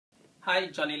Hi,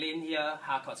 Johnny Lin here,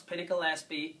 Harcourt's Pinnacle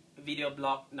SB video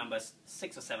blog number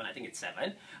 6 or 7, I think it's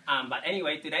 7. But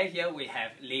anyway, today here we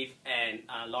have Liv and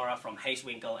Laura from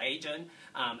HayesWinckle agent.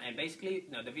 And basically,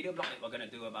 the video blog that we're going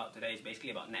to do about today is basically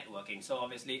about networking. So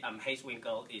obviously,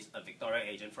 HayesWinckle is a Victoria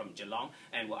agent from Geelong,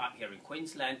 and we're up here in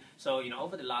Queensland. So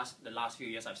over the last few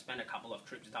years, I've spent a couple of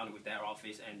trips down with their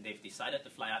office, and they've decided to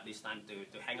fly out this time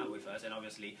to hang out with us, and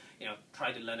obviously,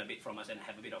 try to learn a bit from us and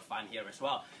have a bit of fun here as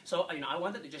well. So I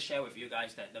wanted to just share with you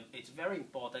guys that it's very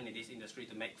important in this industry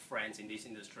to make friends in this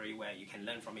industry where you can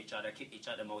learn from each other, keep each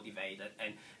other motivated,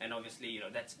 and obviously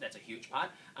that's a huge part.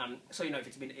 So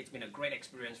it's been a great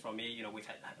experience for me. We've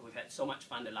had so much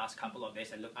fun the last couple of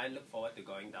days, and I look forward to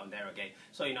going down there again.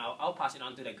 So I'll pass it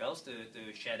on to the girls to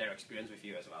share their experience with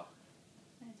you as well.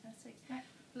 Fantastic.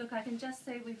 Look, I can just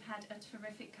say we've had a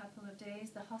terrific couple of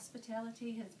days. The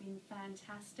hospitality has been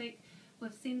fantastic.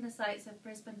 We've seen the sights of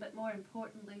Brisbane, but more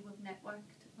importantly, we've networked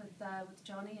with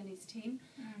Johnny and his team,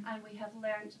 and we have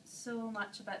learned so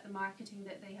much about the marketing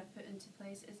that they have put into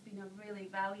place. It's been a really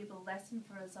valuable lesson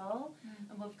for us all,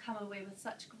 and we've come away with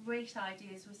such great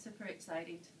ideas. We're super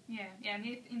excited. Yeah, and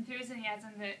the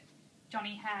enthusiasm that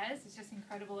Johnny has is just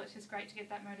incredible. It's just great to get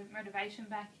that motivation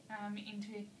back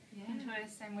into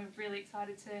us, and we're really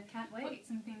excited to put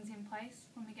some things in place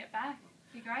when we get back.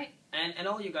 Be great. And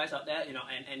all you guys out there,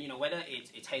 and whether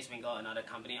it's HayesWinckle or another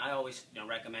company, I always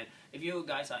recommend, if you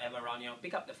guys are ever around,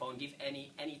 pick up the phone, give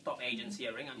any top agency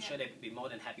a ring. I'm sure they'd be more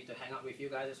than happy to hang out with you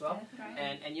guys as well.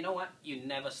 And you know what? You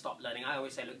never stop learning. I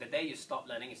always say, look, the day you stop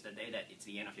learning is the day that it's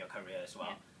the end of your career as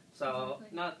well. So,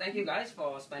 no, thank you guys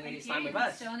for spending this time with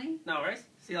us. Johnny. No worries.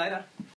 See you later.